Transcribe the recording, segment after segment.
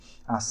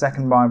Our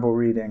second Bible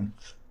reading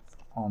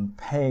on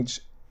page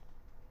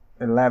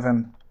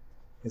 11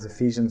 is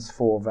Ephesians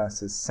 4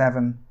 verses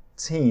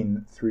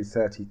 17 through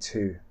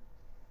 32.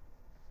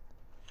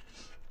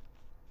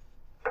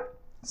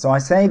 So I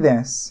say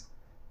this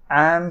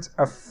and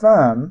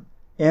affirm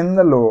in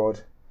the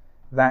Lord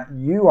that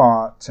you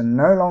are to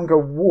no longer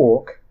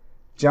walk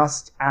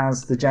just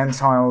as the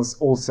Gentiles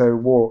also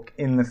walk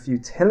in the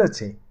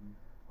futility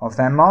of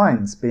their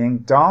minds, being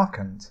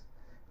darkened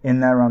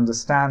in their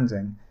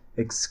understanding,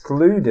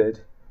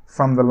 excluded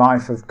from the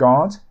life of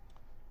God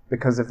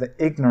because of the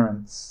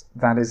ignorance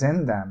that is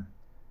in them,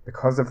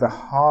 because of the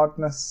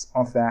hardness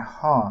of their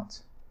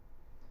heart.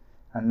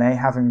 And they,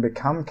 having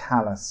become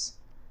callous,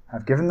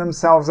 have given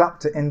themselves up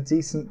to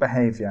indecent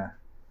behavior,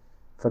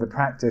 for the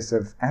practice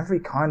of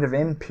every kind of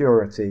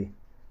impurity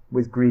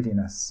with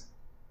greediness.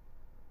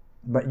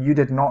 But you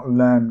did not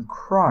learn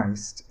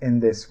Christ in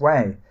this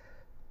way,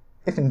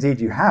 if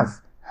indeed you have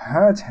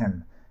heard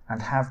him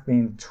and have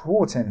been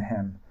taught in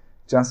him,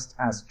 just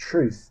as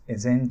truth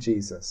is in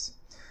Jesus,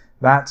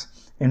 that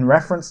in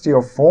reference to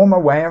your former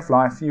way of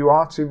life you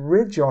are to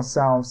rid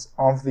yourselves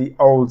of the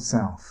old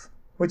self,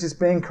 which is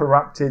being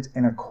corrupted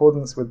in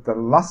accordance with the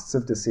lusts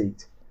of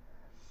deceit,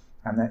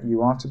 and that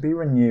you are to be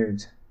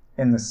renewed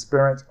in the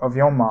spirit of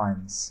your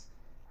minds,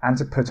 and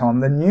to put on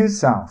the new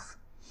self,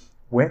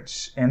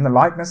 which in the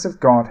likeness of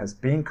God has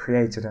been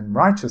created in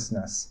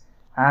righteousness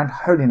and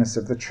holiness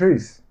of the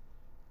truth.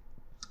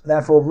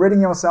 Therefore,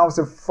 ridding yourselves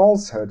of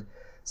falsehood,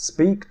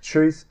 speak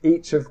truth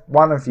each of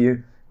one of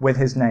you with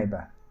his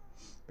neighbour,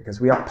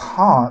 because we are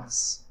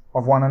parts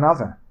of one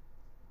another.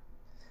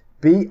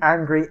 Be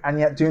angry and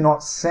yet do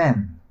not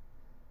sin.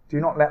 Do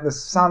not let the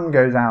sun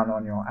go down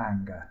on your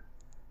anger,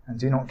 and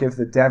do not give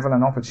the devil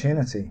an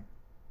opportunity.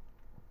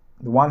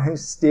 The one who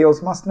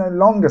steals must no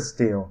longer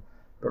steal,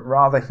 but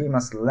rather he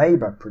must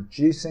labour,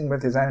 producing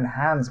with his own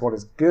hands what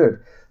is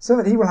good, so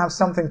that he will have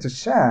something to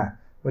share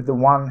with the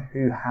one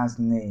who has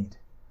need.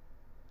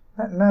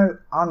 Let no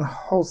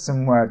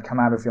unwholesome word come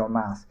out of your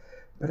mouth,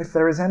 but if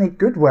there is any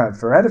good word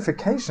for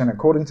edification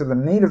according to the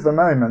need of the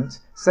moment,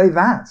 say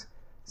that,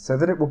 so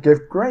that it will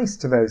give grace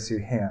to those who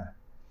hear.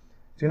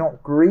 Do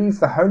not grieve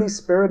the Holy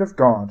Spirit of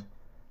God,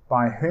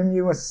 by whom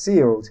you were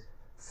sealed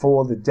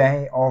for the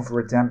day of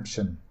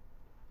redemption.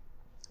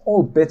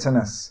 All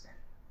bitterness,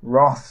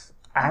 wrath,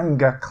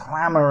 anger,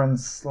 clamour, and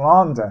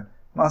slander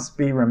must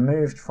be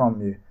removed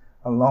from you,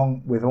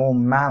 along with all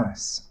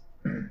malice.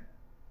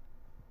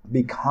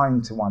 Be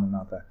kind to one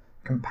another,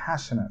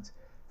 compassionate,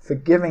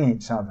 forgiving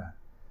each other,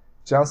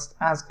 just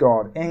as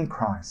God in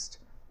Christ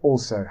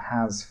also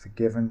has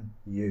forgiven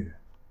you.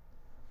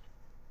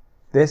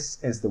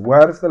 This is the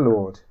word of the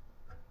Lord.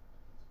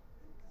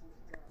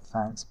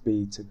 Thanks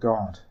be to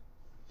God.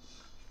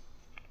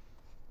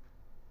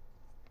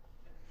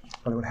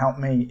 Well, it would help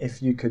me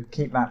if you could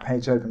keep that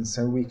page open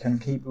so we can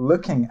keep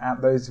looking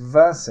at those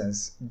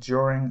verses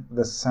during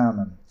the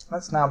sermon.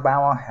 Let's now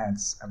bow our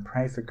heads and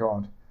pray for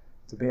God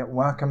to be at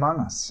work among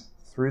us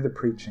through the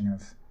preaching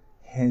of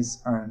his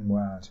own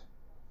word.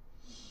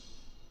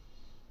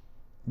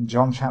 In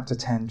John chapter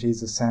 10,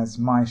 Jesus says,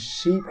 "My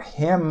sheep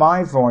hear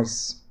my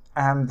voice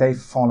and they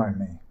follow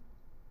me."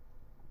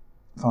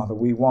 Father,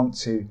 we want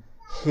to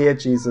hear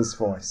Jesus'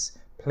 voice.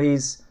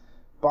 Please,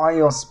 by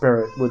your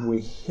Spirit, would we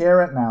hear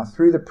it now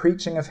through the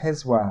preaching of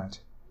his word?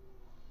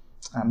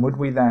 And would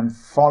we then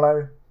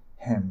follow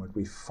him? Would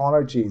we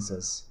follow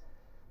Jesus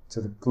to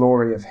the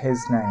glory of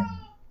his name?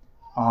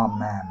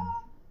 Amen.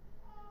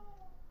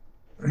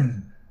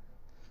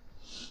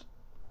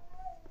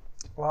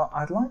 Well,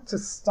 I'd like to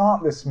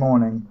start this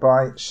morning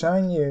by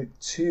showing you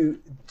two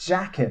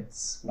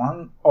jackets,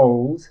 one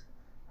old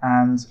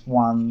and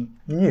one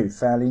new,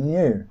 fairly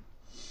new.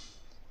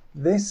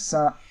 This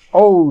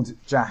old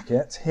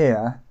jacket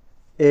here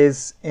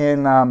is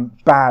in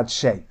bad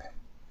shape.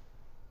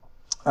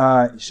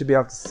 You should be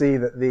able to see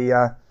that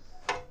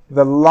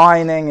the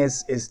lining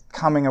is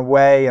coming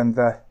away, and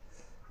the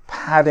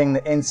padding,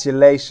 the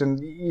insulation,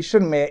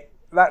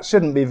 that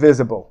shouldn't be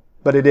visible,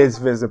 but it is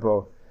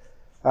visible,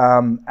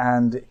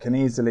 and it can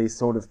easily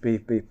sort of be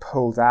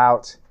pulled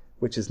out,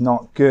 which is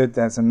not good.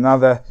 There's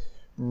another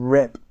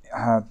rip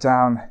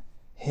down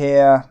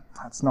here.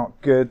 That's not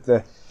good.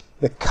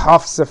 The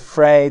cuffs are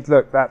frayed.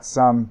 Look, that's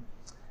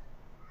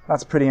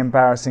pretty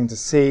embarrassing to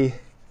see.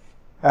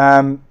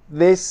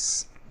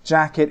 This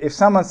jacket, if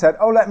someone said,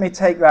 "Oh, let me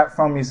take that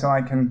from you so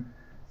I can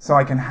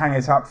hang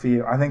it up for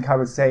you," I think I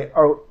would say,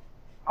 "Oh,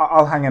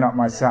 I'll hang it up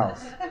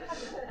myself."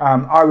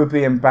 I would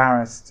be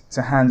embarrassed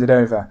to hand it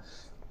over.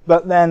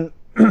 But then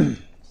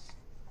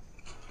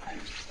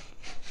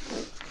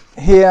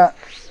here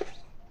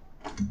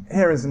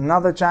is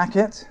another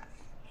jacket.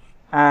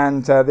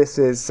 And this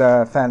is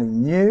fairly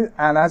new,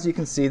 and as you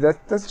can see,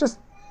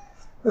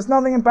 there's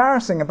nothing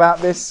embarrassing about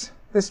this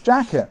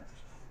jacket.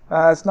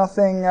 There's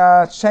nothing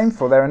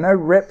shameful. There are no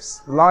rips.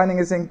 The lining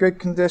is in good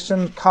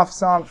condition.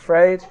 Cuffs aren't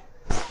frayed.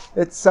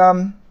 It's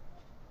in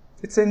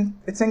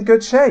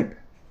good shape.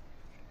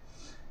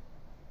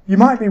 You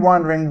might be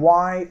wondering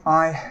why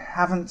I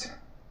haven't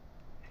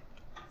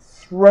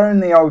thrown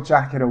the old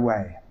jacket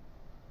away?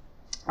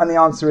 And the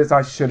answer is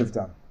I should have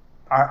done.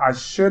 I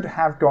should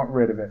have got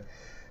rid of it.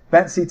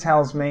 Betsy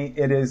tells me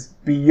it is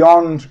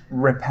beyond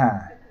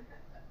repair.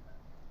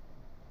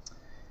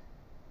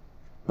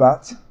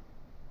 But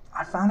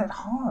I found it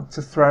hard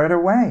to throw it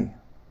away.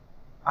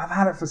 I've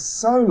had it for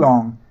so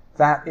long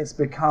that it's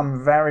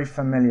become very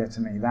familiar to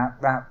me,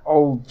 that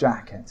old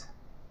jacket.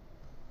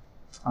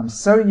 I'm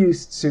so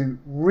used to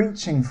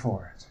reaching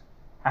for it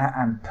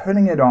and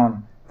putting it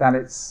on that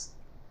it's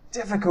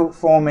difficult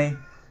for me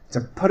to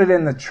put it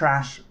in the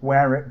trash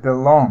where it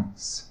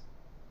belongs.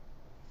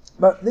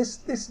 But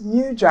this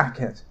new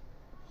jacket,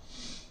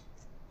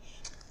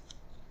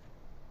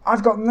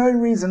 I've got no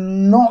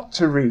reason not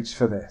to reach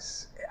for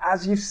this.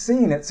 As you've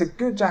seen, it's a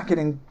good jacket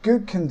in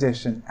good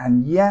condition,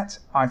 and yet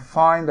I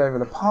find over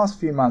the past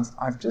few months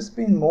I've just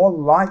been more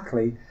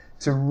likely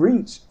to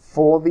reach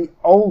for the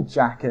old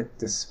jacket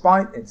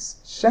despite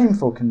its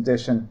shameful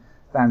condition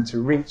than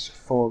to reach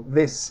for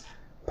this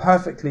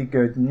perfectly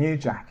good new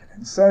jacket.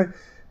 And so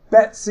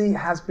Betsy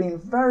has been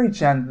very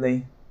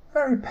gently,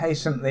 very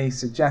patiently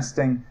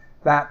suggesting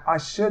that I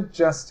should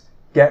just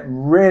get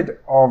rid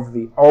of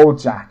the old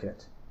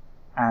jacket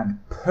and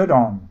put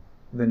on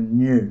the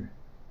new.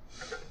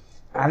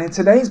 And in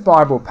today's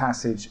Bible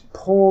passage,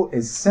 Paul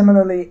is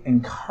similarly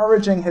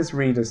encouraging his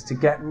readers to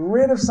get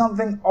rid of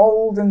something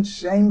old and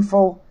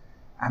shameful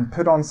and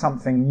put on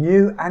something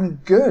new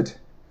and good.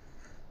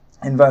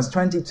 In verse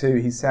 22,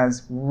 he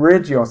says,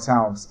 "Rid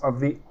yourselves of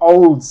the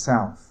old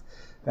self."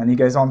 Then he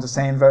goes on to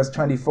say in verse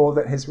 24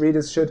 that his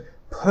readers should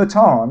put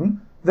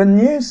on the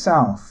new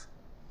self.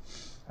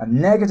 A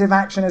negative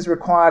action is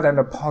required and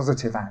a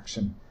positive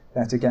action.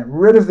 They're to get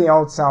rid of the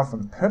old self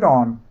and put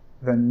on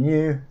the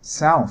new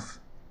self.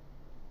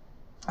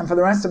 And for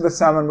the rest of the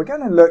sermon, we're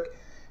going to look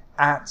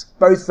at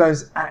both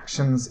those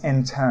actions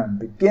in turn,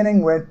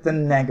 beginning with the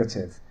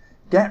negative.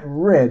 Get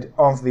rid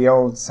of the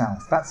old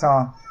self. That's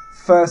our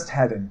first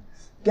heading.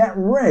 Get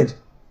rid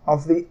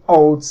of the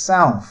old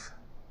self.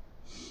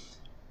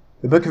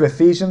 The book of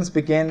Ephesians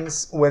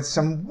begins with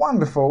some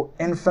wonderful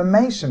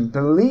information.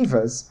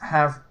 Believers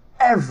have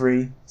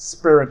every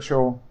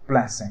spiritual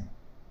blessing.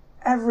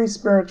 Every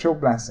spiritual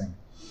blessing.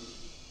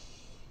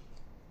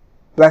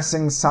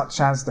 Blessings such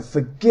as the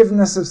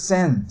forgiveness of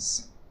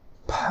sins,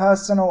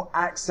 personal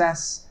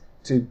access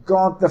to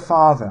God the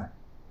Father,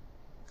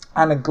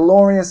 and a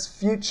glorious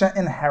future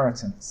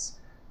inheritance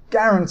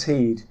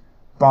guaranteed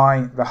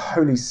by the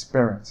Holy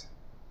Spirit.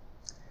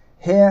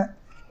 Here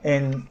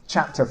in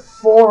chapter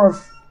 4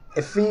 of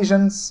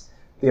Ephesians,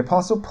 the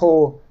Apostle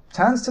Paul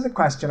turns to the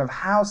question of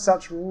how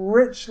such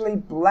richly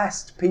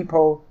blessed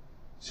people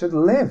should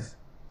live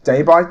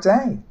day by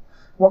day.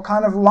 What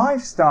kind of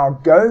lifestyle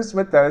goes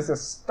with those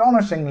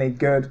astonishingly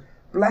good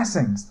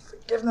blessings?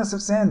 Forgiveness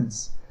of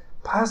sins,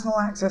 personal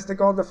access to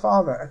God the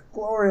Father, a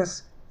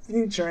glorious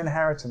future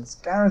inheritance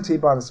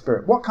guaranteed by the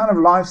Spirit. What kind of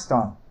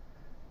lifestyle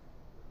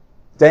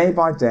day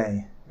by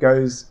day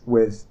goes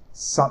with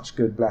such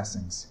good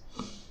blessings?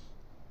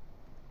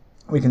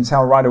 We can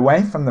tell right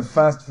away from the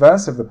first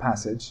verse of the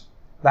passage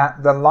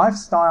that the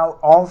lifestyle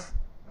of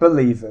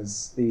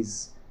believers,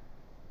 these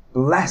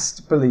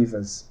blessed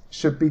believers,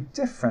 should be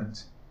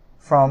different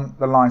from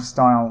the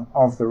lifestyle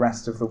of the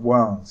rest of the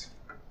world.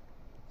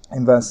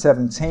 In verse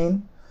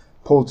 17,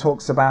 Paul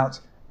talks about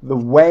the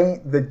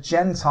way the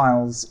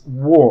Gentiles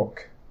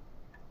walk,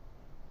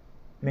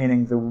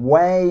 meaning the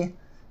way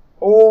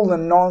all the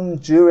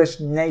non-Jewish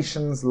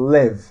nations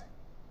live.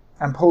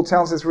 And Paul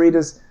tells his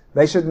readers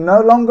they should no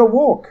longer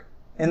walk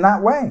in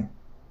that way.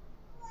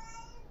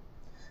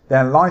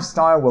 Their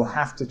lifestyle will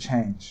have to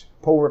change.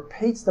 Paul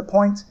repeats the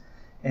point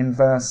in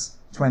verse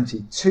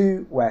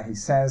 22, where he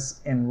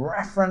says, in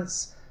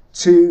reference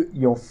to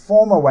your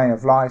former way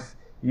of life,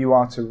 you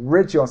are to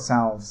rid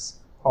yourselves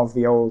of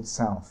the old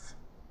self.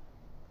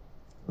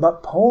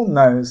 But Paul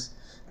knows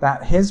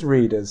that his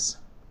readers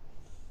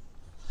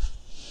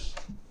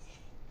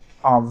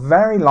are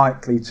very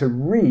likely to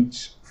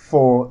reach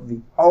for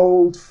the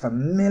old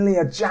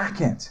familiar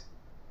jacket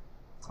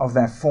of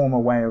their former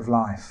way of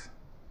life.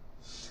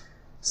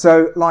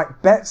 So,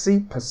 like Betsy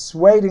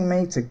persuading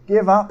me to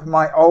give up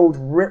my old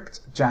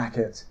ripped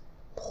jacket,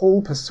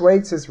 Paul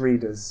persuades his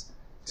readers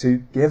to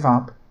give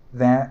up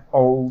their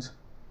old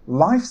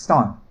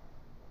lifestyle.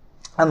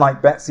 And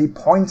like Betsy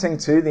pointing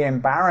to the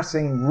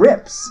embarrassing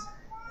rips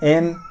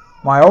in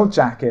my old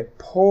jacket,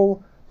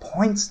 Paul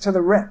points to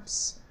the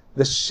rips,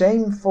 the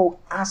shameful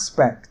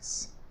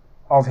aspects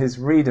of his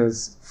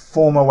readers'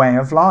 former way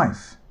of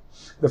life.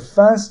 The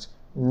first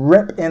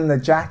rip in the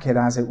jacket,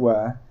 as it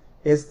were,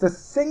 is the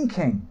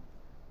thinking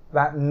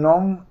that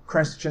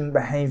non-Christian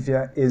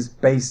behavior is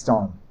based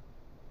on.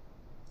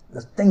 The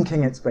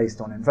thinking it's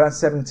based on. In verse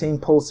 17,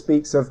 Paul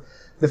speaks of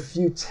the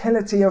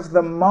futility of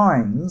the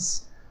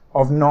minds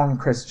of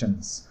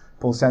non-Christians.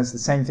 Paul says the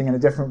same thing in a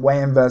different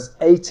way in verse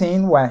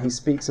 18, where he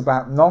speaks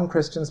about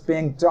non-Christians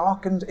being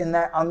darkened in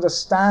their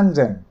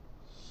understanding.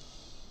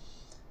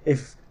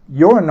 If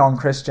you're a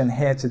non-Christian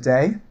here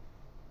today,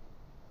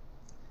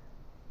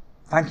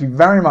 thank you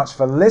very much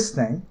for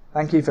listening.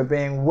 Thank you for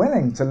being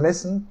willing to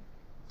listen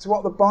to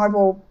what the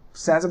Bible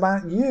says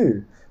about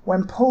you.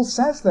 When Paul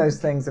says those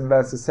things in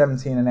verses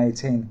 17 and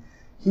 18,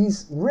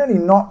 he's really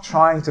not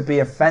trying to be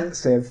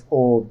offensive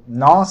or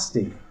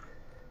nasty.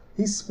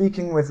 He's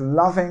speaking with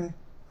loving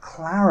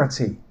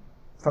clarity.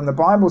 From the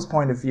Bible's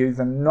point of view,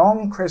 the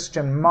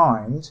non-Christian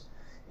mind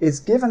is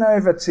given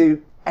over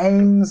to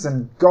aims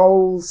and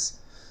goals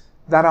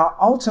that are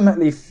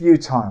ultimately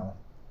futile,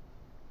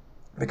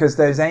 because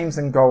those aims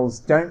and goals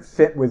don't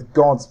fit with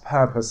God's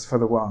purpose for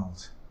the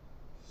world.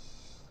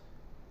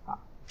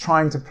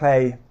 Trying to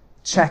play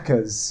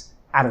checkers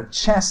at a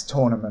chess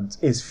tournament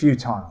is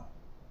futile.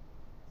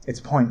 It's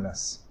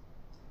pointless.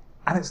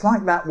 And it's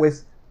like that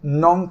with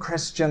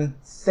non-Christian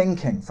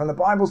thinking. From the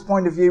Bible's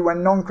point of view,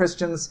 when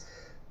non-Christians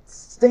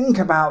think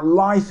about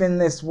life in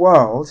this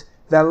world,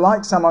 they're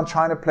like someone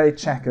trying to play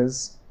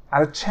checkers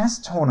at a chess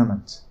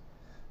tournament.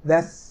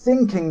 Their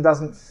thinking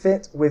doesn't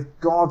fit with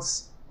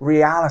God's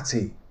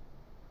reality.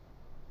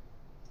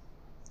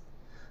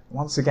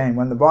 Once again,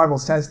 when the Bible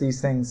says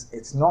these things,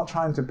 it's not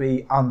trying to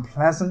be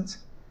unpleasant,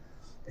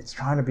 it's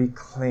trying to be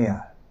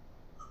clear.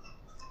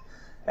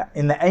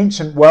 In the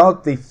ancient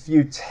world, the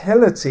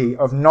futility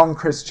of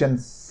non-Christian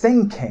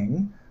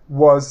thinking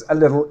was a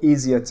little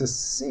easier to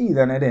see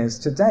than it is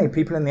today.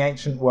 People in the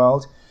ancient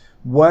world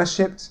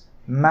worshipped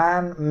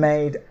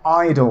man-made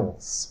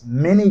idols,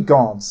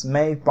 mini-gods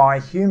made by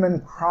human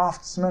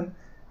craftsmen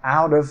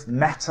out of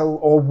metal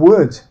or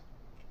wood.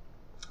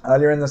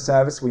 Earlier in the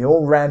service, we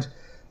all read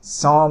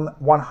Psalm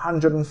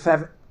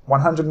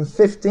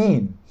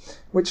 115,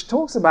 which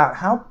talks about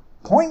how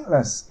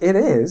pointless it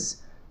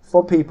is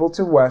for people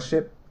to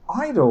worship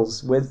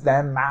idols with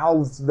their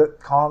mouths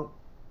that can't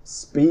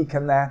speak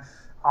and their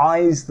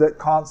eyes that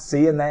can't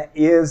see and their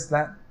ears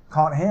that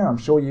can't hear. I'm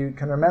sure you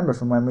can remember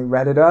from when we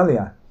read it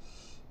earlier.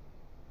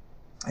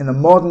 In the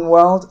modern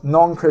world,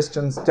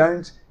 non-Christians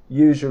don't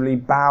usually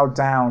bow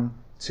down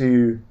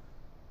to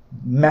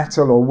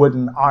metal or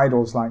wooden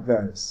idols like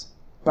those.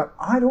 But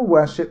idol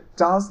worship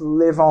does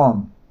live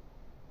on.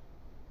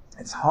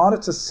 It's harder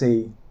to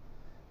see,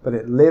 but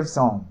it lives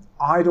on.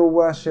 Idol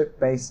worship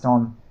based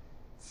on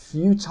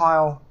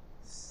futile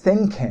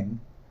thinking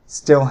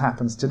still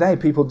happens today.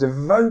 People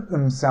devote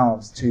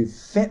themselves to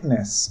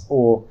fitness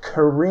or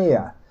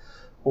career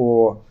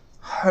or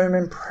home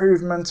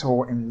improvement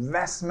or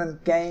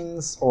investment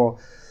gains or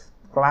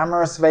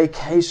glamorous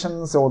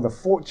vacations or the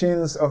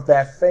fortunes of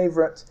their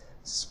favorite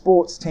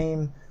sports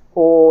team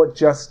or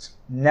just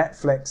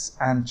Netflix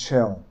and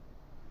chill.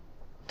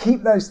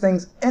 Keep those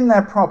things in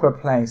their proper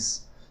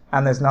place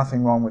and there's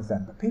nothing wrong with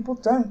them. But people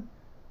don't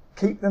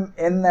keep them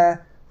in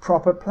their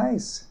proper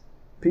place.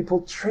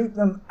 People treat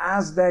them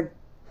as their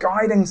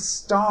guiding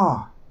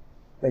star.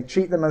 They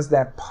treat them as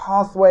their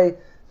pathway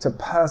to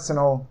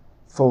personal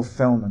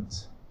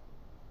fulfillment.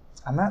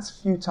 And that's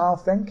futile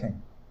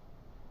thinking.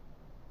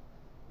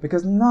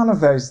 Because none of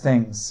those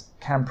things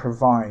can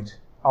provide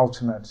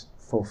ultimate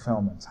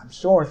fulfillment. I'm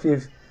sure if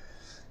you've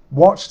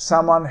watched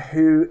someone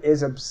who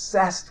is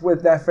obsessed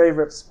with their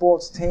favorite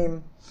sports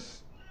team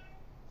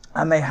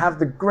and they have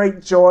the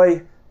great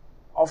joy,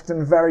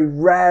 often very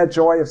rare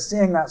joy, of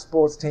seeing that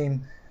sports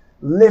team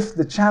lift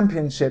the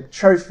championship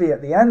trophy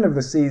at the end of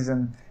the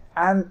season,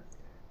 and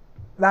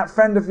that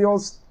friend of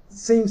yours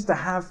seems to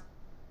have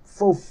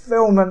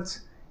fulfillment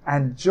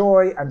and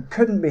joy and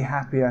couldn't be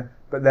happier,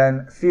 but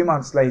then a few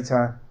months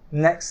later,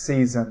 next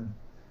season,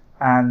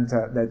 and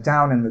they're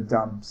down in the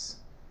dumps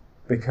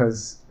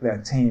because their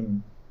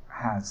team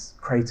has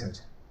cratered.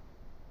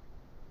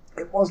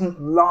 It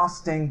wasn't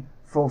lasting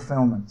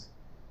fulfillment.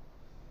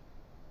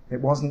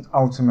 It wasn't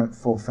ultimate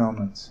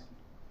fulfillment.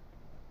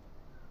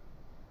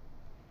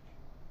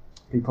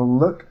 People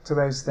look to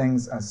those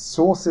things as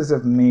sources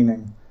of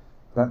meaning,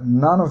 but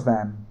none of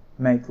them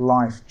make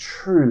life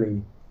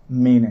truly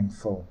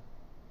meaningful.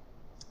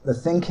 The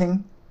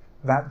thinking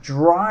that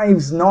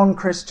drives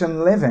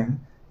non-Christian living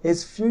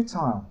is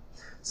futile.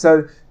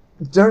 So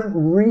don't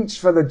reach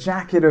for the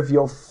jacket of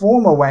your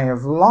former way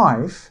of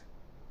life,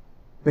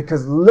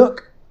 because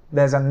look,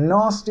 there's a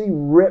nasty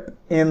rip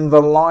in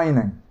the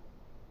lining.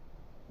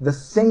 The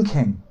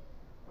thinking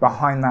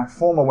behind that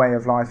former way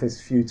of life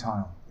is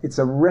futile. It's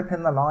a rip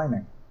in the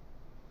lining.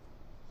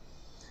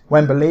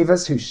 When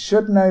believers who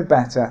should know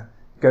better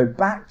go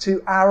back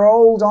to our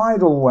old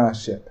idol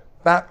worship,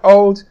 that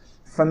old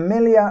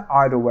familiar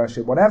idol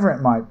worship, whatever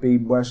it might be,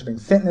 worshipping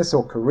fitness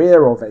or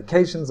career or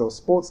vacations or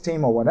sports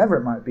team or whatever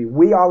it might be,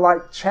 we are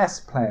like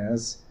chess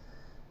players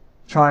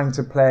trying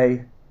to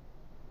play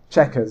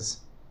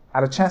checkers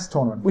at a chess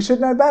tournament. We should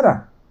know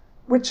better.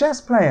 We're chess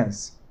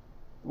players.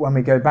 When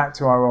we go back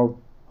to our old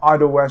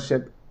idol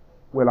worship,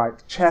 we're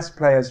like chess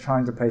players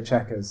trying to play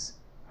checkers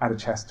at a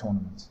chess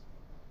tournament.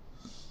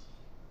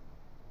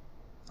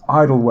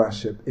 Idol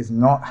worship is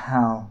not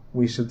how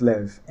we should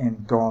live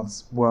in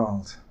God's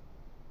world.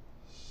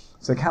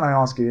 So can I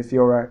ask you, if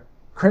you're a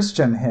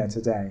Christian here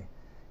today,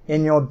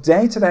 in your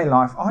day-to-day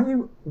life, are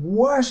you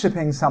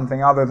worshipping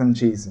something other than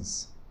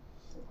Jesus?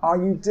 Are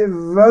you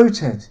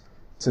devoted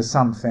to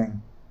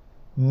something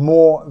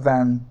more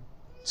than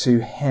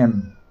to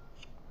Him?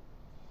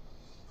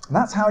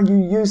 That's how you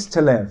used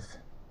to live.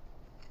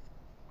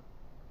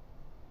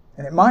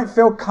 And it might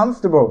feel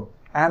comfortable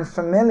and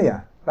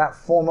familiar, that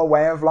former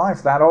way of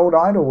life, that old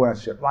idol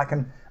worship, like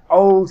an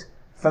old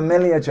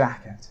familiar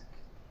jacket.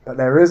 But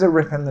there is a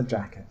rip in the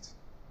jacket,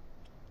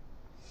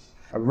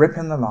 a rip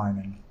in the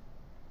lining.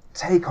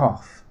 Take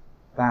off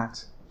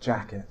that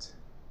jacket.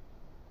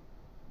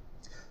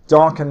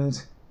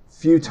 Darkened,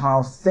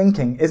 futile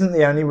thinking isn't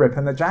the only rip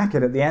in the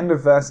jacket. At the end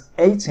of verse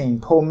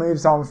 18, Paul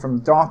moves on from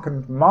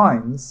darkened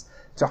minds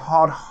to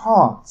hard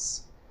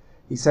hearts.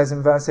 He says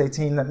in verse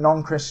 18 that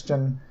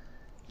non-Christian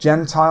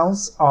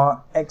Gentiles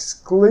are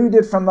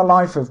excluded from the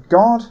life of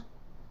God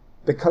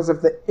because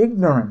of the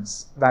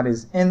ignorance that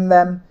is in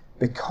them,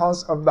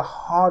 because of the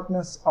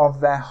hardness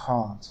of their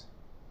heart.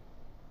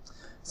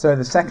 So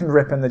the second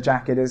rip in the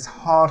jacket is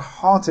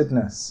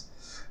hard-heartedness.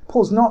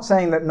 Paul's not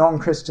saying that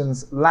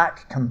non-Christians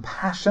lack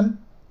compassion.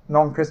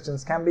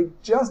 Non-Christians can be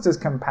just as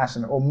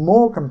compassionate or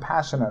more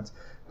compassionate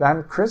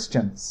than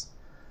Christians.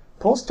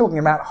 Paul's talking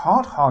about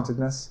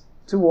hard-heartedness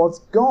towards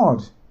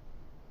God.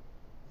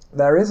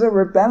 There is a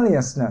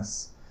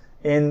rebelliousness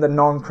in the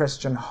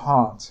non-Christian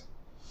heart.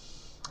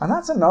 And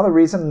that's another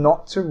reason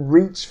not to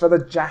reach for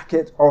the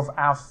jacket of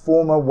our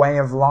former way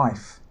of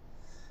life.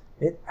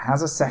 It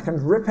has a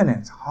second rip in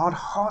it,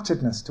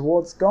 hard-heartedness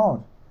towards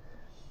God.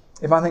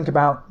 If I think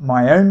about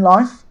my own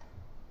life,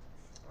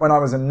 when I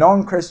was a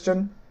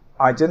non-Christian,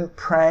 I didn't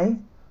pray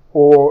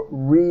or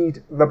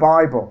read the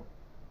Bible.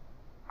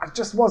 I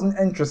just wasn't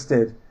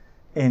interested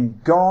in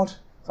God.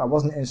 So I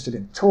wasn't interested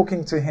in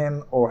talking to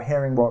him or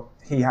hearing what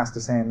he has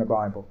to say in the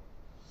Bible.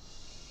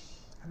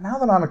 And now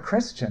that I'm a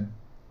Christian,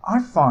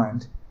 I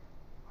find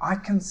I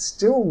can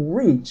still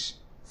reach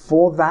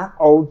for that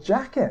old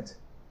jacket.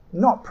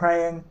 Not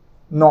praying,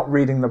 not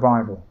reading the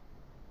Bible.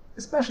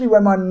 Especially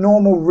when my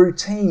normal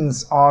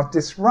routines are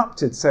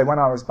disrupted. So when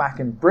I was back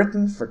in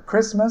Britain for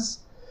Christmas,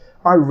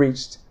 I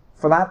reached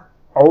for that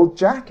old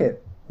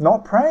jacket.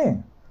 Not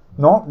praying,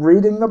 not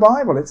reading the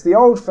Bible. It's the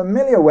old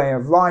familiar way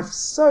of life,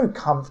 so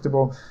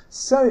comfortable,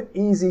 so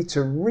easy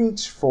to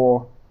reach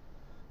for.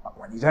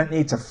 When you don't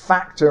need to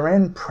factor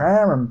in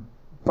prayer and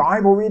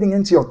Bible reading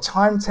into your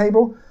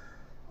timetable,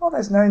 well,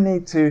 there's no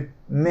need to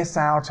miss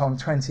out on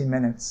 20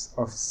 minutes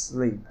of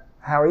sleep.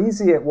 How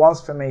easy it was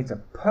for me to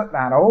put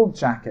that old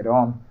jacket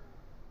on,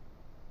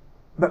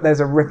 but there's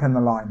a rip in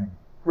the lining.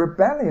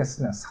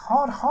 Rebelliousness,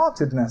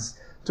 hard-heartedness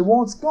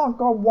towards God.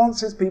 God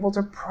wants his people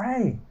to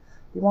pray.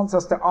 He wants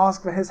us to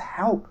ask for his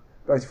help,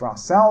 both for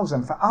ourselves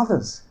and for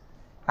others.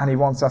 And he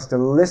wants us to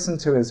listen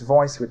to his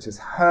voice, which is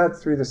heard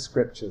through the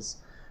scriptures.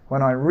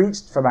 When I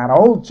reached for that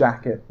old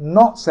jacket,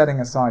 not setting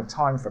aside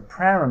time for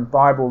prayer and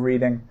Bible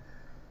reading,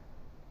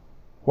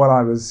 well,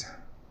 I was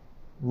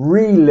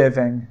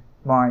reliving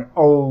my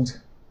old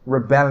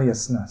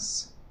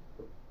rebelliousness.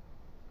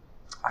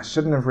 I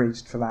shouldn't have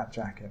reached for that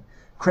jacket.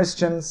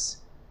 Christians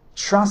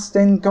trust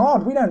in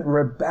God. We don't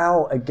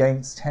rebel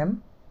against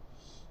him.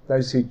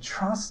 Those who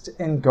trust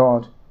in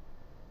God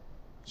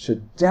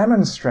should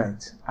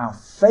demonstrate our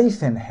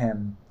faith in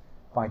him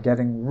by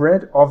getting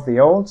rid of the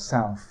old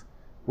self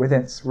with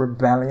its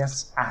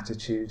rebellious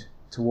attitude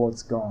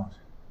towards God.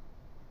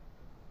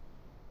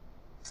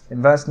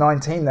 In verse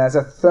 19, there's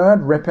a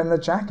third rip in the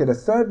jacket, a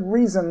third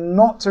reason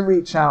not to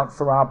reach out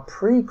for our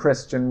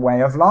pre-Christian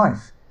way of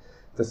life.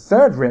 The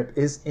third rip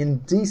is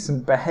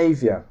indecent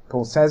behavior.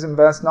 Paul says in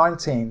verse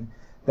 19,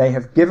 they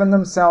have given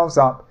themselves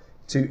up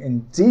to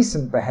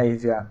indecent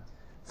behavior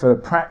for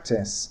the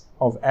practice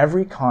of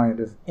every kind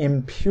of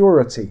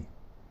impurity.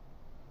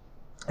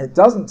 It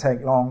doesn't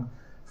take long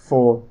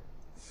for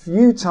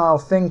futile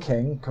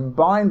thinking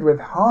combined with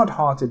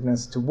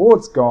hard-heartedness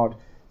towards God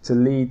to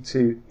lead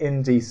to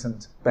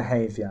indecent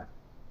behavior.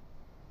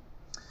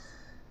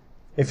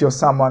 If you're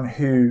someone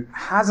who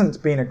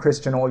hasn't been a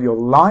Christian all your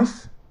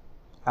life,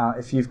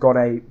 if you've got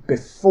a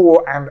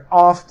before and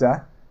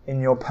after in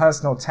your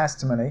personal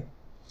testimony,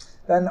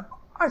 then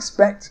I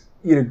expect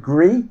you'd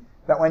agree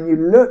that when you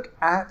look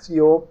at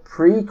your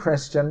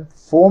pre-Christian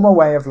former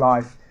way of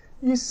life,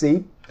 you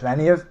see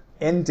plenty of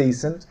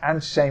indecent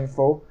and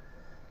shameful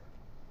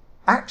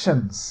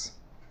actions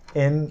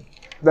in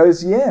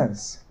those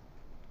years.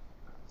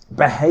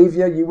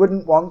 Behavior you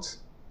wouldn't want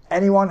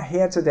anyone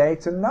here today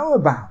to know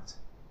about.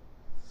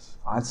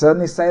 I'd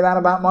certainly say that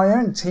about my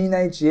own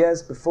teenage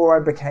years before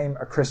I became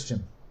a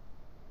Christian.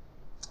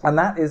 And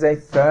that is a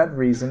third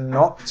reason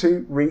not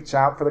to reach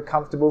out for the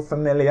comfortable,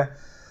 familiar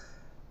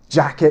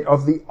jacket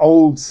of the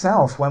old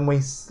self. When we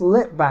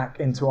slip back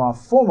into our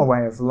former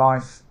way of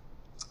life,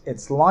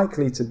 it's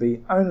likely to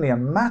be only a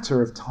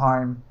matter of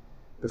time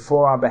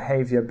before our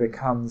behavior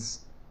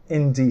becomes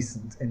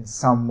indecent in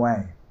some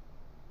way.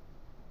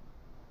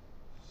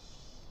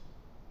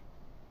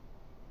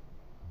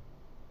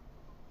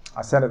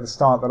 I said at the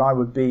start that I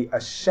would be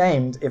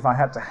ashamed if I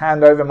had to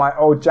hand over my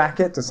old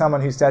jacket to someone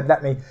who said,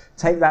 let me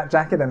take that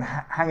jacket and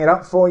hang it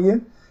up for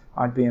you.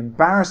 I'd be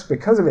embarrassed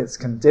because of its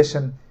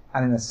condition,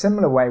 and in a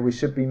similar way we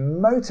should be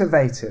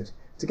motivated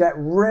to get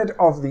rid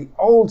of the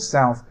old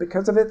self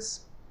because of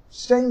its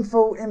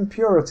shameful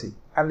impurity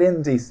and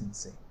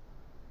indecency.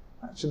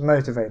 That should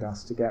motivate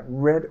us to get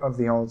rid of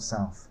the old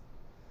self.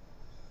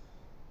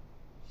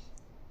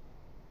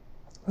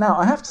 Now,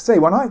 I have to say,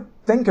 when I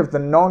think of the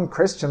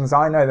non-Christians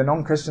I know, the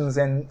non-Christians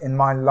in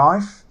my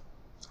life,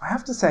 I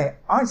have to say,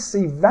 I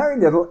see very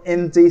little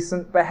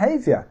indecent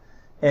behavior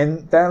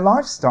in their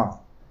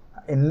lifestyle.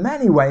 In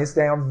many ways,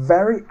 they are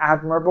very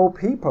admirable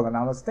people, and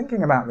I was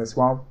thinking about this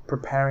while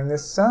preparing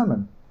this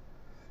sermon.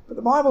 But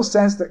the Bible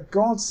says that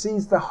God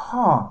sees the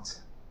heart,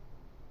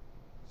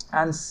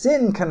 and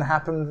sin can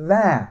happen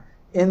there,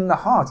 in the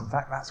heart. In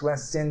fact, that's where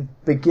sin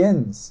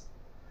begins,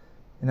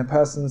 in a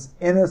person's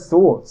inner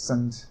thoughts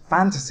and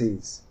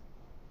fantasies.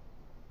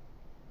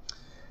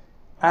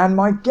 And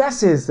my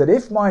guess is that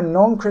if my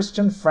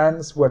non-Christian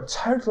friends were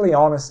totally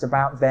honest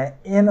about their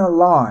inner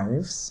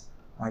lives,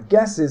 my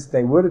guess is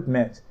they would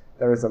admit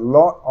there is a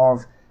lot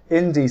of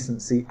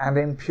indecency and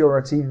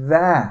impurity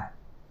there.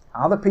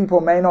 Other people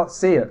may not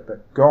see it,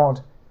 but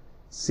God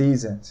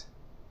sees it.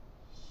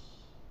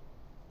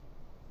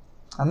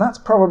 And that's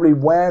probably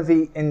where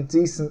the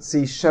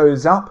indecency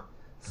shows up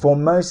for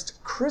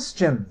most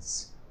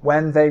Christians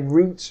when they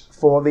reach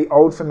for the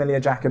old familiar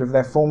jacket of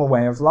their former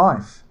way of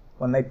life,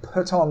 when they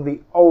put on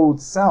the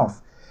old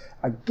self.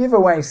 A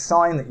giveaway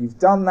sign that you've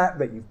done that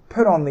you've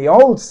put on the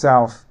old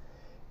self,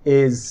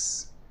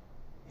 is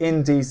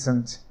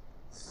indecent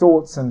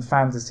thoughts and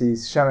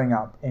fantasies showing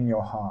up in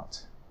your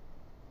heart.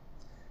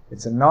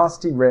 It's a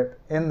nasty rip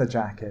in the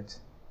jacket.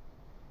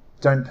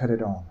 Don't put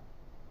it on.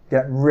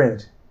 Get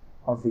rid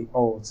of the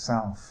old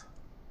self.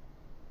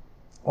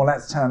 Well,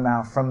 let's turn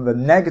now from the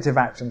negative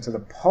action to the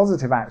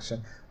positive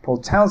action. Paul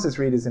tells his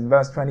readers in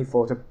verse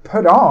 24 to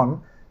put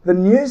on the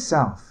new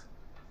self.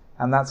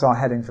 And that's our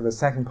heading for the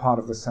second part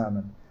of the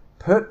sermon.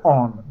 Put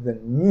on the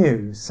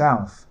new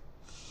self.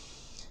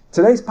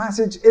 Today's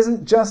passage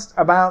isn't just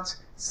about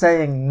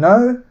saying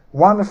no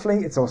wonderfully,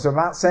 it's also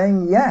about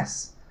saying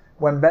yes.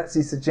 When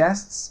Betsy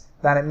suggests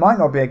that it might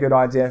not be a good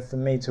idea for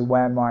me to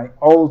wear my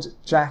old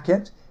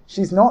jacket,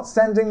 she's not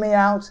sending me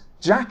out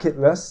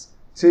jacketless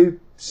to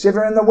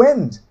shiver in the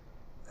wind.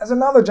 There's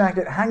another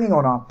jacket hanging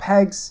on our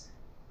pegs.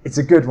 It's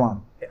a good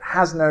one. It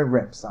has no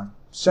rips. I've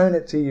shown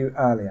it to you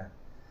earlier.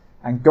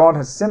 And God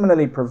has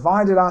similarly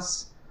provided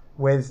us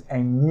with a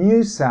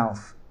new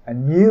self, a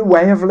new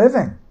way of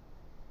living.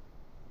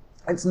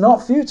 It's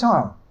not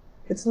futile.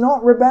 It's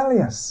not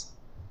rebellious.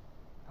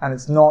 And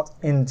it's not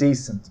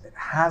indecent. It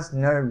has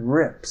no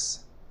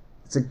rips.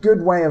 It's a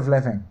good way of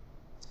living.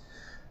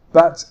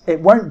 But it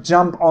won't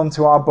jump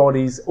onto our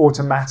bodies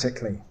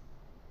automatically.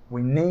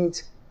 We need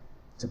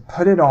to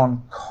put it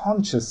on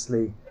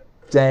consciously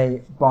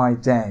day by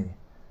day.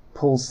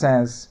 Paul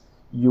says,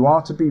 you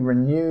are to be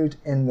renewed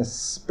in the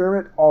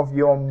spirit of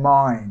your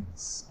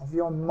minds. Of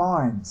your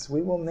minds.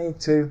 We will need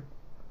to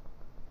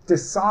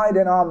decide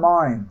in our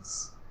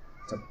minds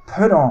to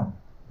put on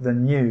the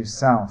new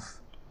self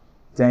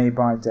day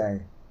by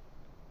day.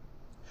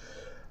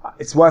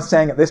 It's worth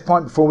saying at this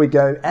point, before we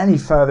go any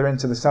further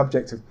into the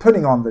subject of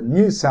putting on the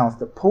new self,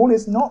 that Paul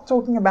is not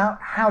talking about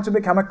how to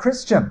become a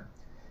Christian.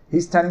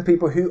 He's telling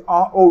people who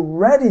are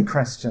already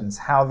Christians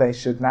how they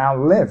should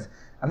now live.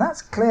 And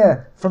that's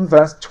clear from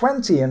verse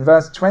 20. In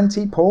verse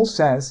 20, Paul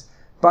says,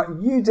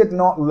 but you did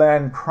not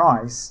learn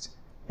Christ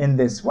in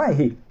this way.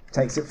 He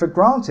takes it for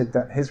granted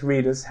that his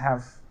readers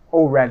have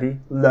already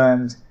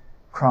learned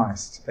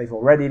Christ. They've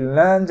already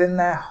learned in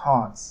their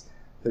hearts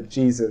that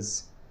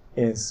Jesus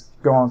is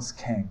God's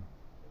King.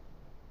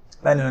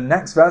 Then in the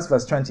next verse,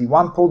 verse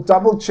 21, Paul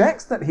double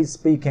checks that he's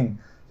speaking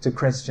to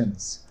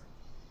Christians.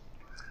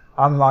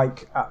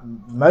 Unlike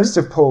most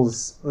of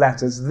Paul's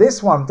letters,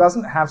 this one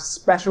doesn't have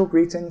special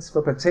greetings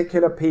for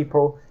particular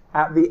people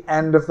at the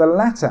end of the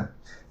letter.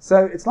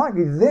 So it's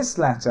likely this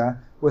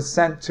letter was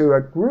sent to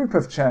a group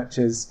of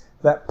churches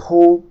that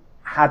Paul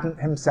hadn't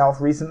himself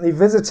recently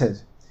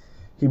visited.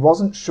 He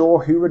wasn't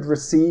sure who would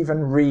receive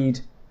and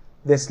read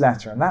this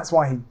letter, and that's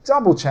why he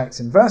double checks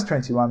in verse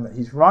 21 that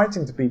he's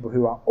writing to people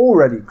who are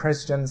already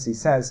Christians. He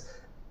says,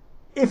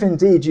 if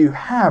indeed you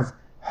have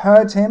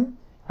heard him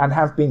and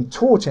have been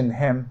taught in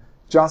him,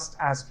 just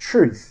as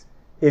truth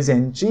is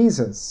in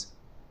Jesus.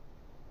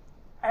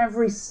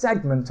 Every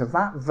segment of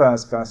that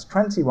verse, verse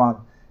 21,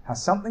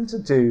 has something to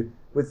do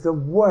with the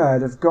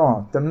Word of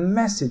God, the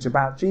message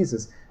about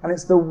Jesus. And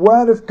it's the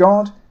Word of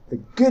God, the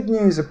good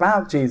news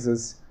about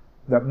Jesus,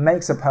 that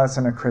makes a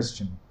person a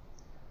Christian.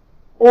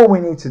 All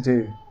we need to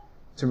do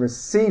to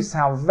receive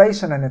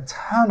salvation and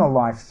eternal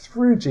life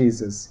through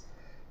Jesus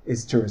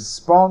is to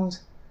respond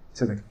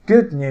to the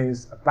good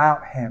news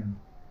about him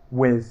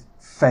with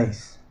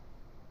faith.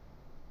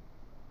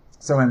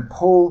 So when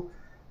Paul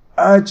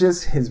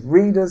urges his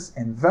readers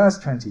in verse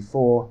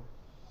 24,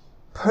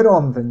 put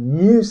on the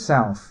new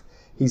self,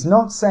 he's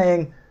not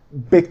saying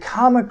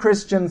become a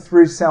Christian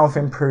through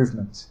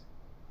self-improvement.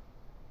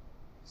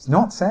 He's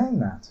not saying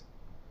that.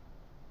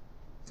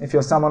 If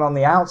you're someone on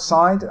the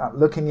outside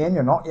looking in,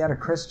 you're not yet a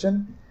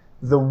Christian,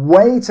 the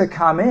way to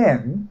come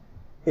in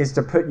is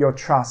to put your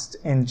trust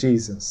in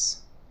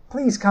Jesus.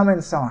 Please come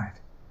inside.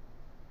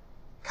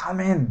 Come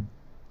in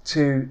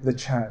to the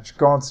church,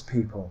 God's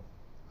people.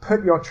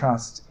 put your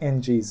trust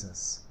in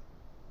Jesus.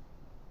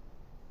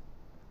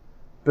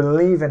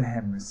 Believe in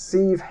him,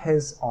 receive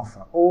his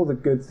offer, all the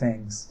good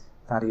things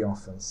that he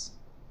offers.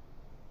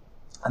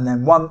 And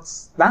then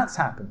once that's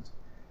happened,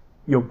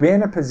 you'll be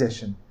in a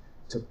position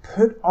to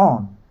put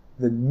on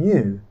the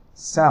new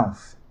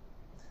self.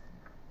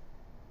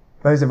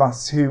 Those of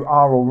us who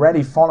are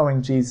already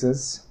following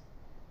Jesus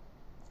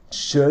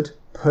should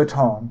put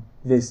on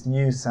this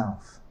new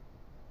self.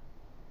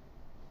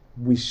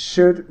 We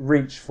should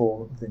reach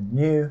for the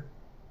new,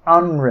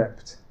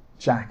 unripped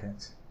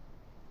jacket.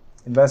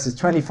 In verses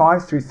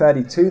 25 through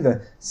 32,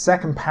 the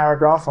second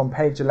paragraph on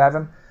page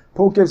 11,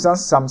 Paul gives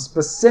us some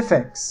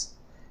specifics,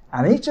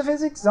 and each of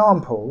his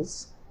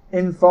examples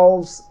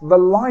involves the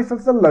life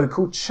of the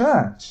local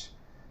church.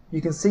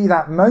 You can see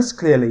that most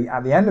clearly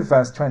at the end of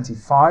verse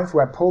 25,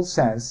 where Paul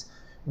says,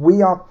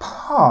 we are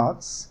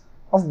parts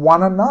of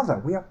one another.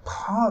 We are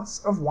parts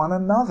of one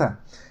another.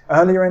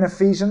 Earlier in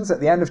Ephesians, at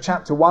the end of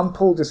chapter 1,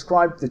 Paul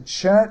described the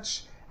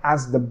church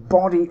as the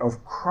body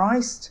of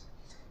Christ.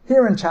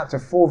 Here in chapter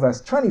 4,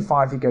 verse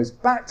 25, he goes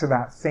back to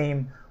that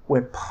theme.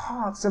 We're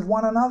parts of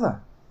one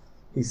another,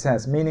 he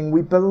says, meaning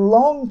we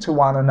belong to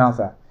one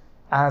another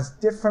as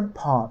different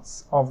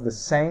parts of the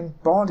same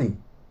body.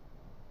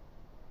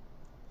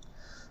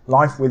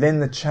 Life within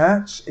the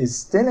church is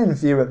still in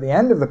view at the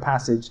end of the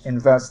passage in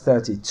verse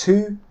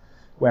 32,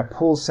 where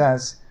Paul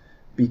says,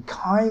 be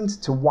kind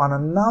to one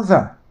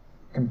another,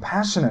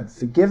 compassionate,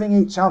 forgiving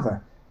each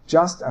other,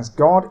 just as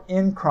God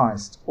in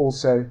Christ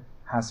also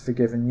has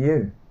forgiven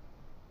you.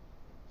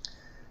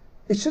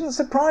 It shouldn't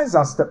surprise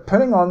us that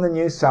putting on the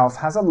new self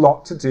has a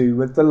lot to do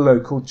with the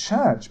local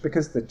church,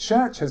 because the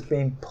church has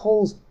been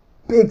Paul's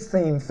big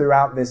theme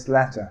throughout this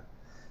letter.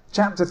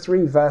 Chapter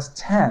 3, verse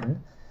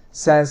 10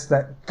 says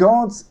that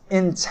God's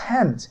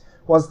intent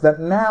was that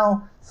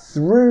now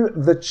through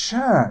the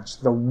church,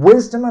 the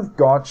wisdom of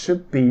God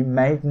should be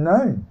made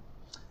known.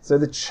 So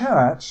the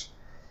church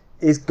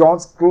is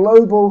God's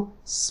global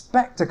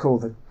spectacle,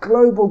 the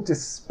global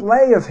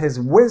display of his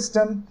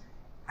wisdom,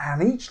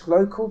 and each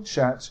local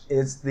church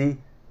is the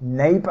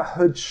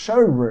neighborhood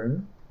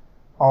showroom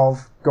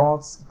of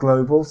God's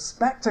global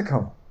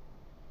spectacle.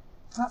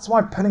 That's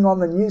why putting on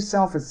the new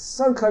self is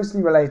so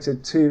closely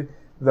related to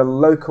the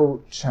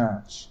local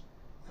church.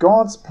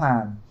 God's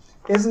plan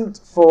isn't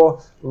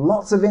for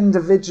lots of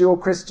individual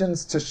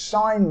Christians to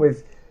shine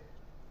with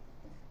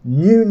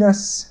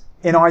newness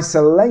in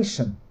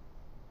isolation.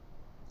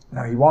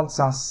 No, he wants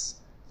us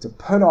to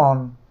put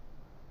on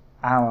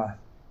our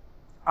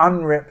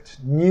unripped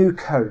new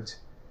coat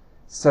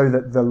so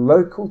that the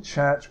local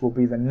church will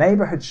be the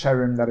neighborhood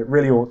showroom that it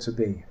really ought to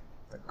be,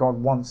 that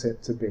God wants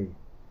it to be.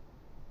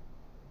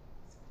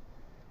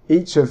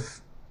 Each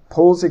of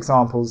Paul's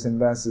examples in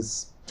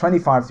verses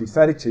 25 through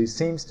 32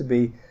 seems to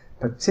be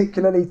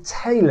particularly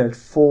tailored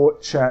for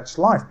church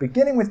life,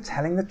 beginning with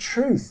telling the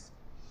truth.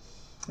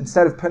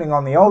 Instead of putting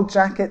on the old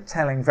jacket,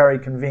 telling very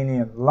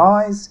convenient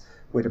lies,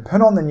 we're to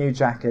put on the new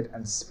jacket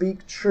and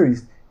speak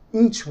truth,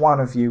 each one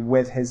of you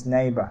with his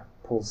neighbor,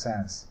 Paul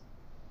says.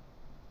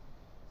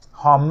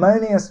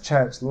 Harmonious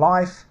church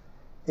life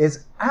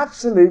is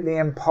absolutely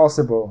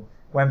impossible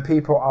when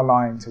people are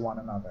lying to one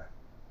another.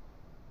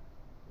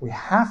 We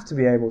have to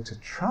be able to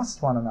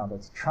trust one another,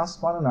 to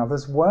trust one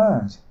another's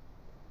word.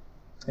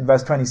 In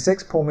verse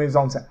 26, Paul moves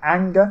on to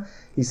anger.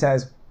 He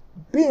says,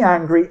 be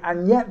angry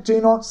and yet do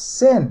not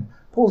sin.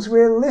 Paul's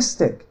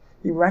realistic.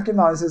 He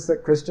recognizes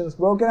that Christians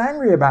will get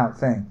angry about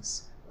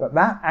things, but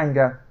that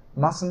anger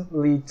mustn't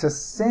lead to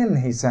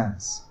sin, he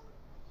says.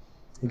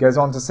 He goes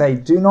on to say,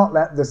 do not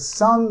let the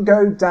sun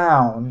go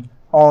down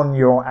on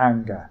your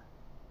anger.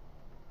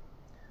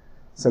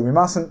 So we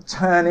mustn't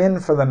turn in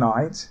for the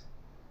night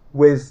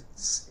with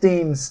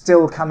steam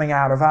still coming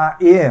out of our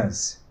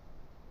ears.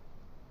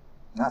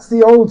 That's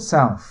the old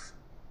self.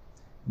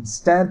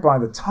 Instead, by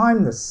the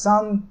time the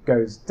sun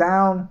goes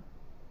down,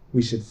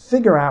 we should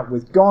figure out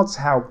with God's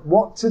help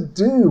what to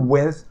do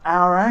with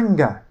our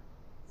anger.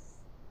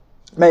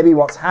 Maybe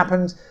what's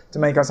happened to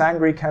make us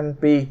angry can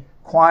be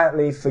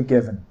quietly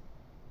forgiven.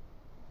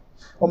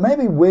 Or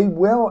maybe we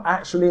will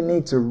actually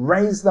need to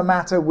raise the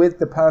matter with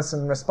the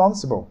person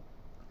responsible.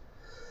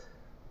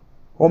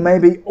 Or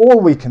maybe all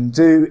we can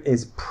do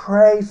is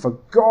pray for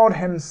God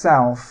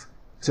himself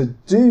to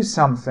do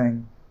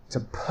something to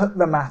put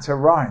the matter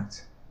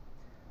right.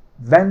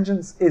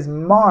 Vengeance is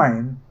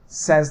mine,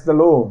 says the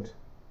Lord.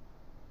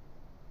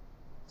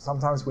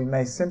 Sometimes we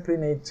may simply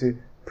need to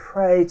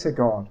pray to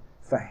God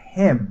for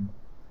him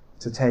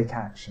to take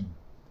action.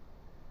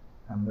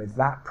 And with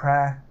that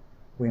prayer,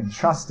 we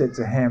entrust it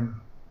to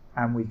him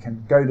and we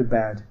can go to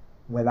bed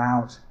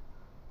without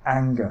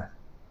anger.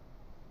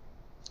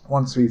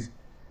 Once we've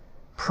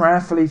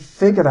prayerfully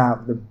figured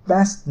out the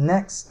best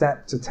next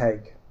step to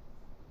take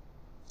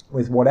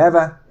with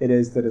whatever it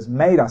is that has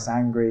made us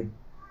angry,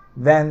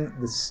 then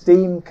the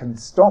steam can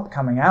stop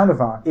coming out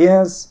of our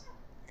ears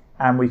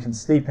and we can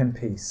sleep in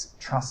peace,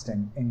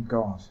 trusting in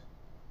God.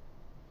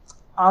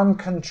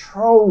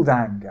 Uncontrolled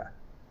anger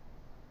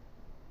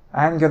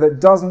Anger that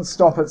doesn't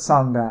stop at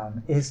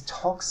sundown is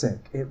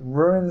toxic. It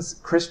ruins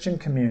Christian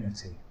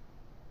community.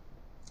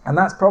 And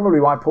that's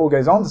probably why Paul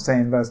goes on to say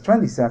in verse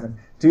 27,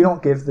 do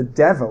not give the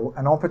devil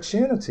an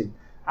opportunity.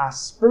 Our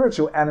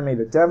spiritual enemy,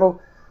 the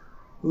devil,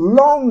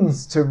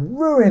 longs to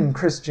ruin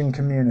Christian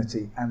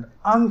community, and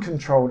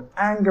uncontrolled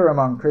anger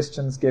among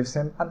Christians gives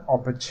him an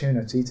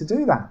opportunity to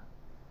do that.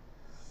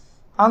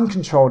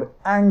 Uncontrolled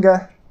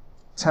anger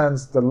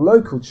turns the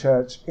local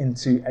church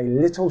into a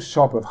little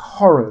shop of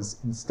horrors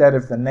instead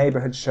of the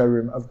neighborhood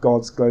showroom of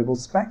God's global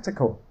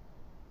spectacle.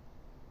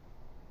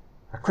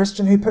 A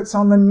Christian who puts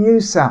on the new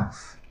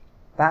self,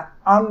 that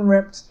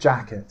unripped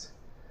jacket,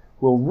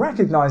 will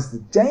recognize the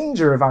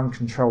danger of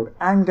uncontrolled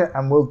anger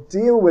and will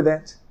deal with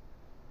it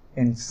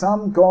in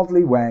some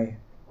godly way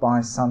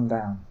by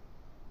sundown.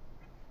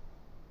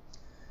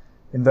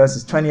 In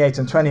verses 28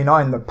 and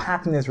 29, the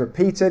pattern is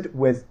repeated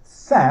with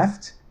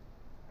theft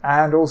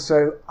and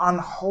also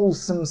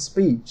unwholesome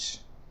speech.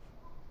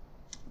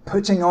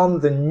 Putting on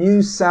the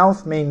new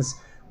self means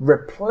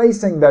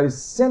replacing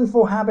those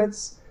sinful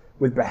habits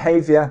with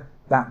behavior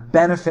that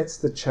benefits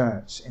the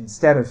church.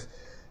 Instead of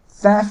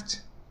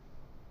theft,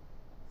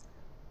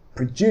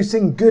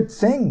 producing good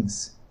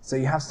things, so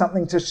you have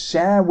something to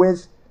share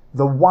with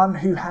the one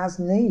who has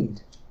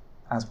need,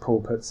 as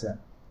Paul puts it.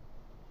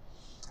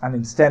 And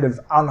instead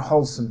of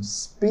unwholesome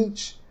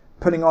speech,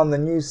 putting on the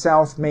new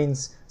self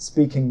means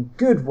speaking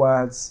good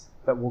words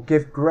that will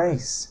give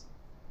grace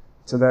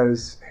to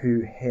those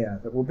who hear,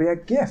 that will be a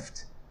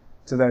gift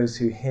to those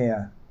who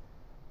hear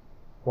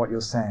what you're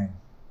saying.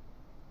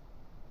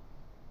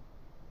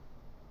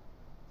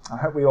 I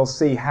hope we all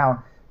see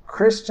how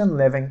Christian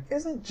living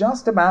isn't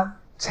just about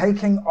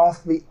taking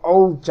off the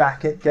old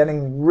jacket,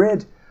 getting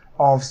rid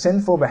of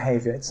sinful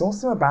behavior. It's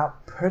also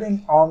about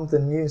putting on the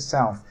new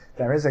self.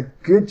 There is a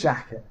good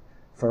jacket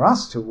for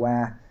us to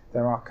wear.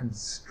 There are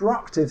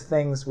constructive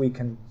things we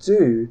can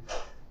do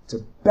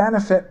to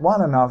benefit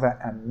one another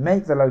and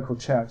make the local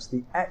church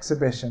the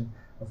exhibition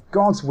of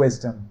God's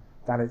wisdom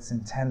that it's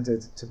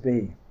intended to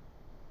be.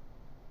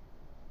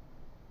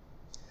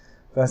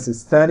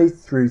 Verses 30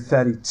 through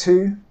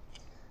 32,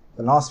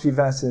 the last few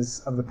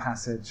verses of the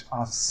passage,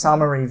 are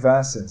summary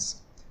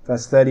verses.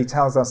 Verse 30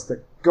 tells us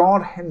that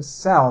God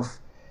himself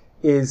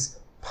is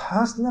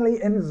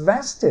personally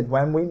invested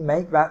when we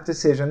make that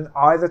decision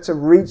either to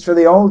reach for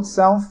the old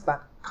self,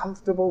 that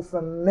comfortable,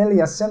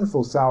 familiar,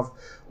 sinful self,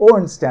 or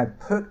instead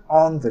put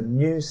on the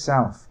new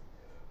self,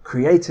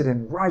 created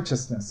in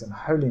righteousness and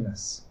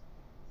holiness.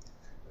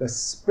 The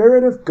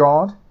Spirit of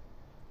God,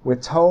 we're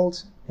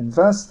told in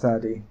verse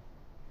 30,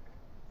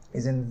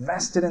 is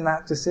invested in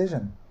that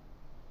decision.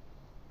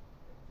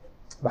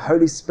 The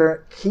Holy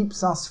Spirit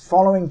keeps us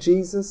following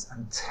Jesus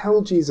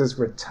until Jesus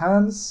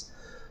returns.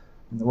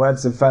 In the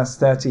words of verse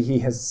 30, he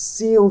has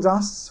sealed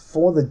us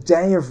for the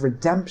day of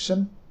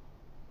redemption.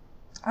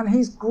 And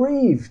he's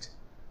grieved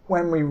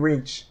when we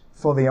reach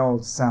for the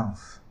old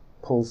self,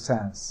 Paul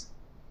says.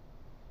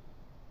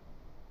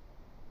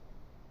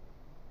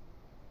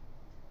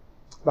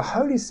 The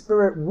Holy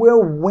Spirit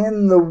will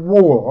win the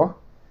war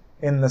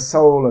in the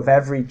soul of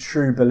every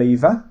true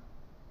believer,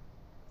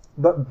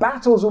 but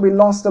battles will be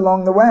lost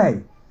along the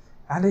way,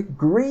 and it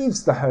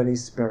grieves the Holy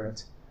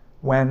Spirit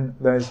when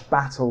those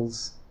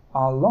battles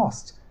are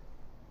lost.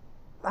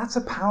 That's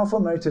a powerful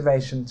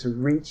motivation to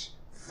reach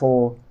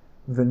for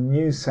the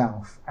new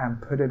self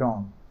and put it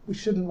on. We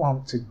shouldn't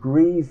want to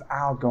grieve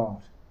our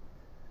God,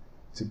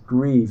 to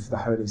grieve the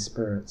Holy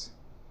Spirit.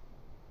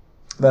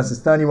 Verses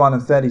 31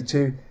 and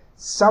 32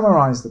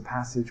 summarize the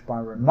passage by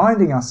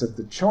reminding us of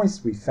the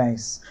choice we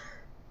face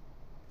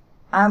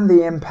and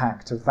the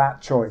impact of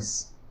that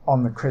choice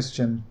on the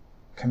Christian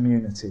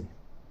community.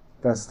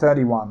 Verse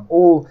 31,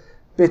 all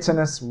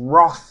bitterness,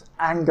 wrath,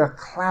 anger,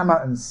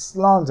 clamour and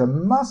slander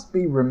must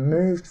be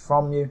removed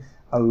from you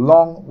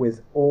along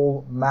with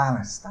all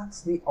malice.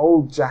 That's the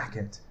old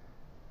jacket.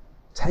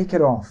 Take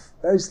it off.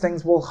 Those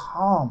things will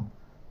harm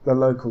the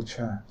local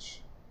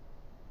church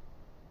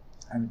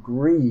and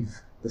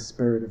grieve the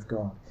Spirit of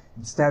God.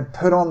 Instead,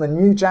 put on the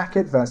new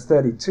jacket, verse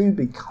 32,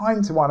 be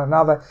kind to one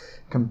another,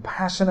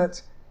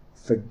 compassionate,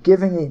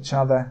 forgiving each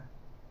other,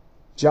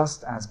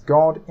 just as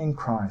God in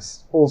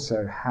Christ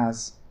also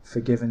has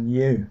forgiven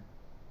you.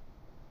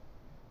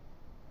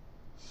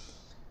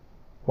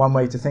 One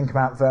way to think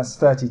about verse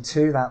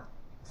 32, that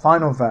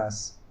final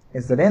verse,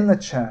 is that in the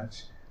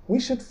church we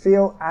should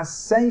feel as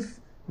safe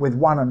with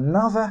one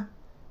another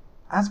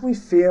as we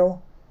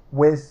feel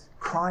with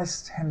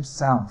Christ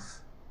himself.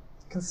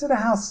 Consider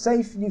how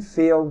safe you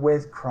feel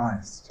with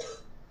Christ.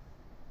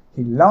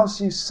 He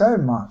loves you so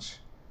much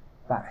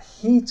that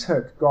he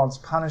took God's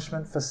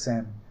punishment for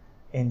sin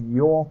in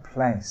your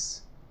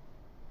place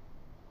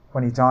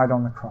when he died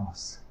on the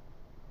cross.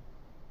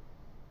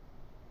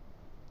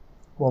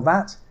 Well,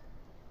 that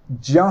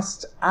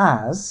just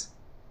as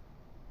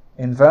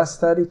in verse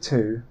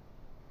 32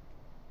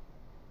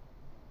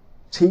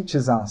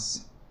 teaches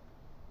us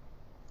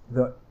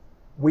that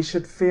we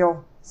should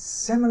feel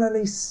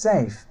similarly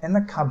safe in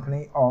the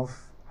company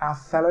of our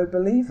fellow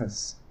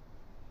believers.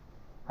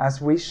 as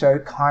we show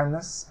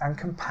kindness and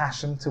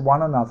compassion to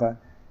one another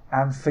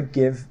and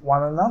forgive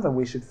one another.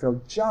 We should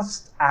feel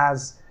just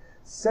as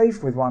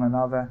safe with one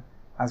another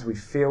as we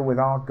feel with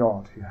our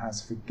God, who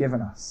has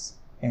forgiven us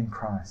in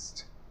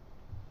Christ.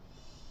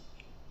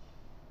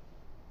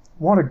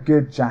 What a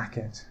good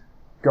jacket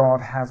God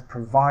has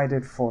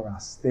provided for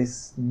us,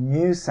 this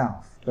new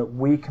self that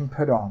we can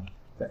put on,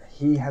 that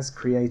he has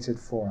created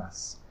for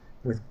us.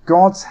 With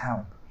God's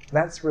help,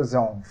 let's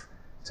resolve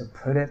to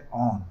put it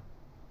on.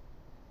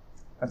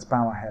 Let's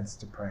bow our heads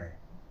to pray.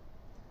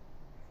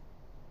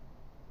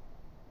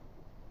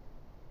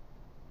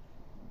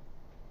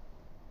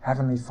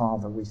 Heavenly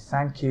Father, we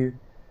thank you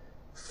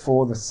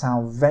for the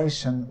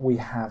salvation we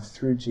have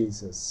through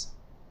Jesus.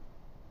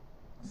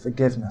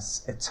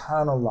 Forgiveness,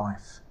 eternal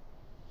life.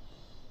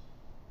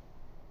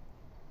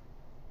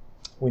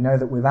 We know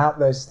that without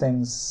those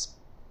things,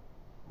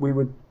 we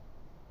would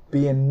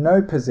be in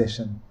no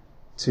position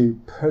to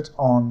put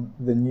on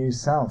the new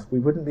self. We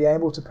wouldn't be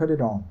able to put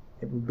it on.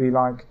 It would be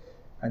like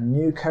a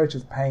new coat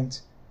of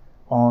paint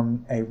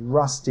on a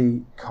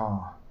rusty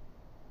car.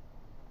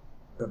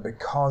 But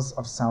because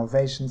of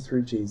salvation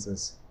through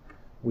Jesus,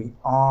 we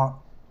are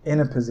in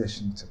a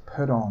position to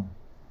put on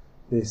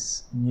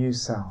this new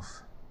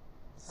self.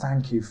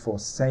 Thank you for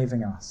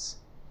saving us.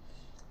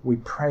 We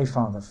pray,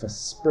 Father, for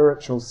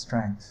spiritual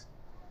strength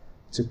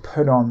to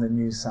put on the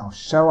new self.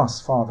 Show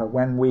us, Father,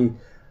 when we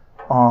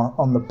are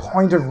on the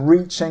point of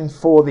reaching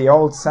for the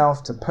old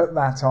self, to put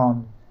that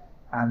on,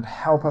 and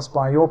help us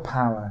by your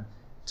power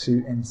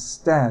to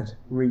instead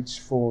reach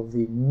for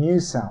the new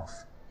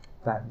self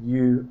that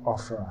you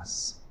offer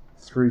us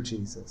through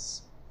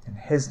Jesus. In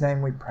his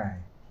name we pray.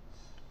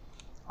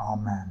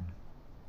 Amen.